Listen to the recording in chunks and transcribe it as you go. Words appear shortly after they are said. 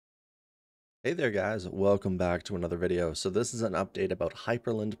Hey there guys, welcome back to another video. So this is an update about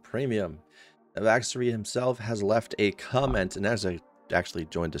Hyprland Premium. Vaxtery himself has left a comment, and as I actually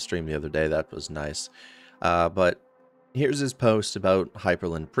joined a stream the other day, that was nice. But here's his post about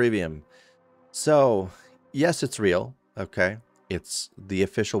Hyprland Premium. So, yes, it's real, okay? It's the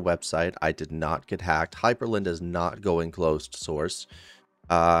official website. I did not get hacked. Hyprland is not going closed source.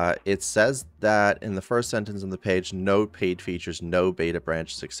 It says that in the first sentence on the page, no paid features, no beta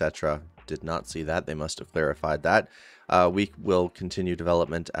branches, etc. Did not see that. They must have clarified that. We will continue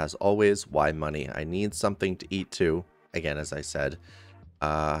development as always. Why money? I need something to eat too. Again, as I said,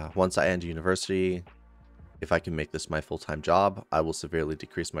 once I end university, if I can make this my full-time job, I will severely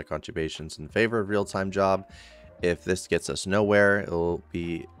decrease my contributions in favor of real-time job. If this gets us nowhere, it will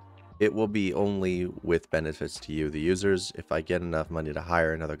be only with benefits to you, the users. If I get enough money to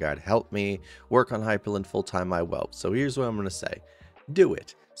hire another guy to help me work on Hyprland full-time, I will. So here's what I'm going to say. Do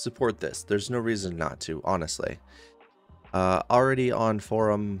it. Support this. There's no reason not to, honestly. Already on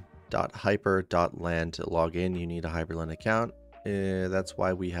forum.hyper.land to log in, you need a Hyprland account. That's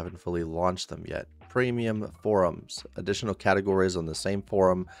why we haven't fully launched them yet. Premium forums. Additional categories on the same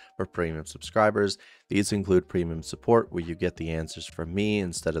forum for premium subscribers. These include premium support, where you get the answers from me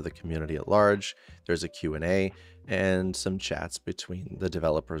instead of the community at large. There's a Q&A and some chats between the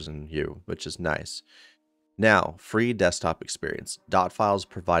developers and you, which is nice. Now, free desktop experience. .files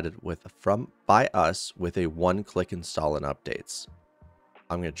provided by us with a one-click install and updates.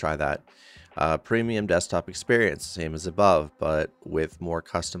 I'm going to try that. Premium desktop experience, same as above, but with more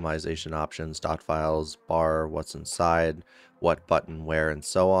customization options, .files, bar, what's inside, what button, where, and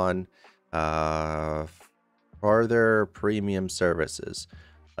so on. Further premium services.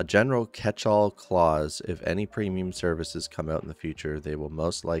 A general catch-all clause. If any premium services come out in the future, they will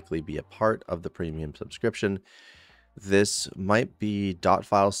most likely be a part of the premium subscription. This might be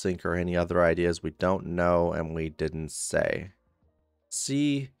 .file sync or any other ideas we don't know and we didn't say.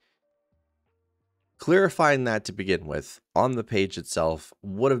 See, clarifying that to begin with on the page itself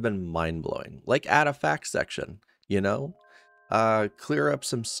would have been mind-blowing. Like add a fact section, you know? Clear up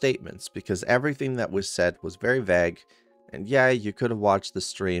some statements, because everything that was said was very vague. And yeah, you could have watched the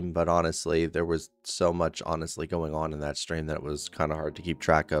stream, but honestly, there was so much honestly going on in that stream that it was kind of hard to keep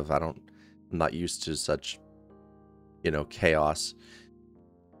track of. I'm not used to such, chaos.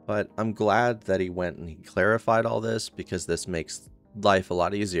 But I'm glad that he went and he clarified all this, because this makes life a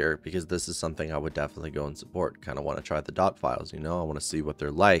lot easier, because this is something I would definitely go and support. Kind of want to try the .files, I want to see what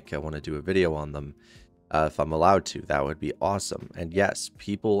they're like. I want to do a video on them. If I'm allowed to, that would be awesome. And yes,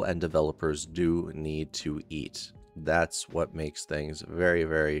 people and developers do need to eat. That's what makes things very,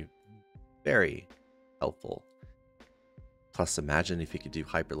 very, very helpful. Plus, imagine if you could do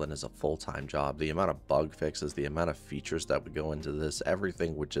Hyprland as a full-time job. The amount of bug fixes, the amount of features that would go into this,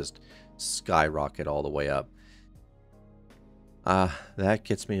 everything would just skyrocket all the way up. That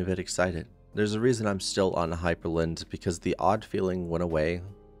gets me a bit excited. There's a reason I'm still on Hyprland, because the odd feeling went away.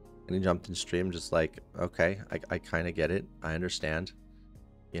 And he jumped in stream just like, okay, I kind of get it. I understand.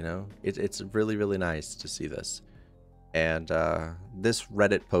 It's really, really nice to see this. And this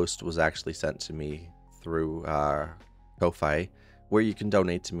Reddit post was actually sent to me through Ko-Fi, where you can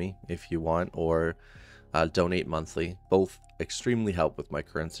donate to me if you want, or donate monthly. Both extremely help with my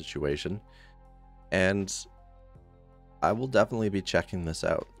current situation. And I will definitely be checking this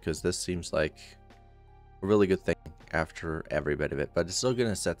out, because this seems like a really good thing after every bit of it. But it's still going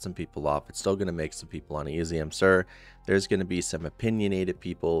to set some people off. It's still going to make some people uneasy, I'm sure. There's going to be some opinionated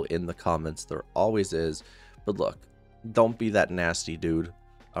people in the comments. There always is. But look, don't be that nasty dude,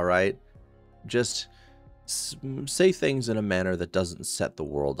 all right? Just say things in a manner that doesn't set the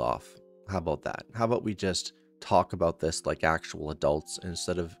world off. How about that? How about we just talk about this like actual adults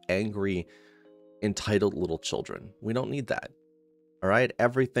instead of angry, entitled little children? We don't need that, all right?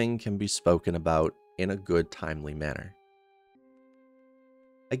 Everything can be spoken about in a good, timely manner.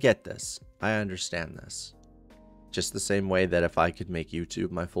 I get this. I understand this. Just the same way that if I could make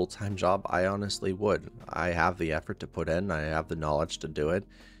YouTube my full-time job, I honestly would. I have the effort to put in, I have the knowledge to do it,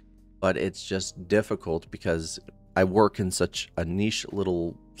 but it's just difficult because I work in such a niche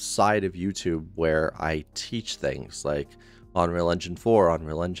little side of YouTube where I teach things like Unreal Engine 4,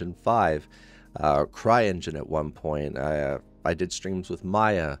 Unreal Engine 5, CryEngine at one point. I did streams with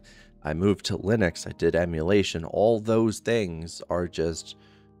Maya. I moved to Linux. I did emulation. All those things are just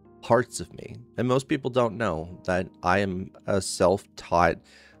parts of me. And most people don't know that I am a self-taught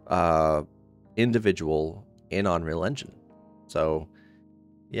individual in Unreal Engine. So,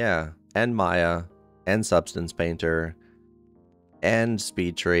 yeah. And Maya, and Substance Painter, and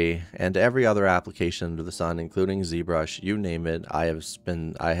SpeedTree, and every other application under the sun, including ZBrush, you name it. I have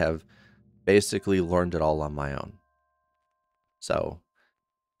basically learned it all on my own. So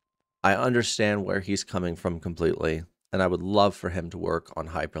I understand where he's coming from completely, and I would love for him to work on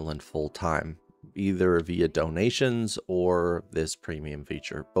Hyprland full time, either via donations or this premium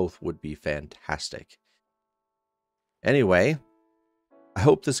feature. Both would be fantastic. Anyway, I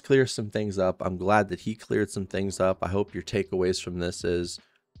hope this clears some things up. I'm glad that he cleared some things up. I hope your takeaways from this is,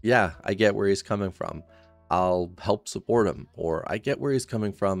 yeah, I get where he's coming from. I'll help support him. Or I get where he's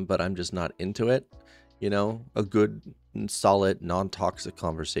coming from, but I'm just not into it. You know, a good, solid, non-toxic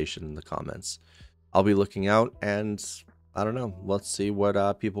conversation in the comments. I'll be looking out, and I don't know. Let's see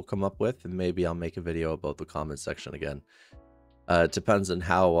what people come up with, and maybe I'll make a video about the comment section again. It depends on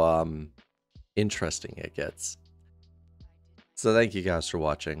how interesting it gets. So thank you guys for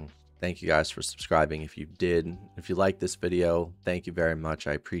watching. Thank you guys for subscribing if you did. If you liked this video, thank you very much.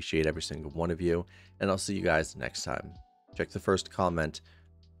 I appreciate every single one of you, and I'll see you guys next time. Check the first comment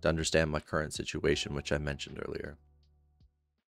to understand my current situation, which I mentioned earlier.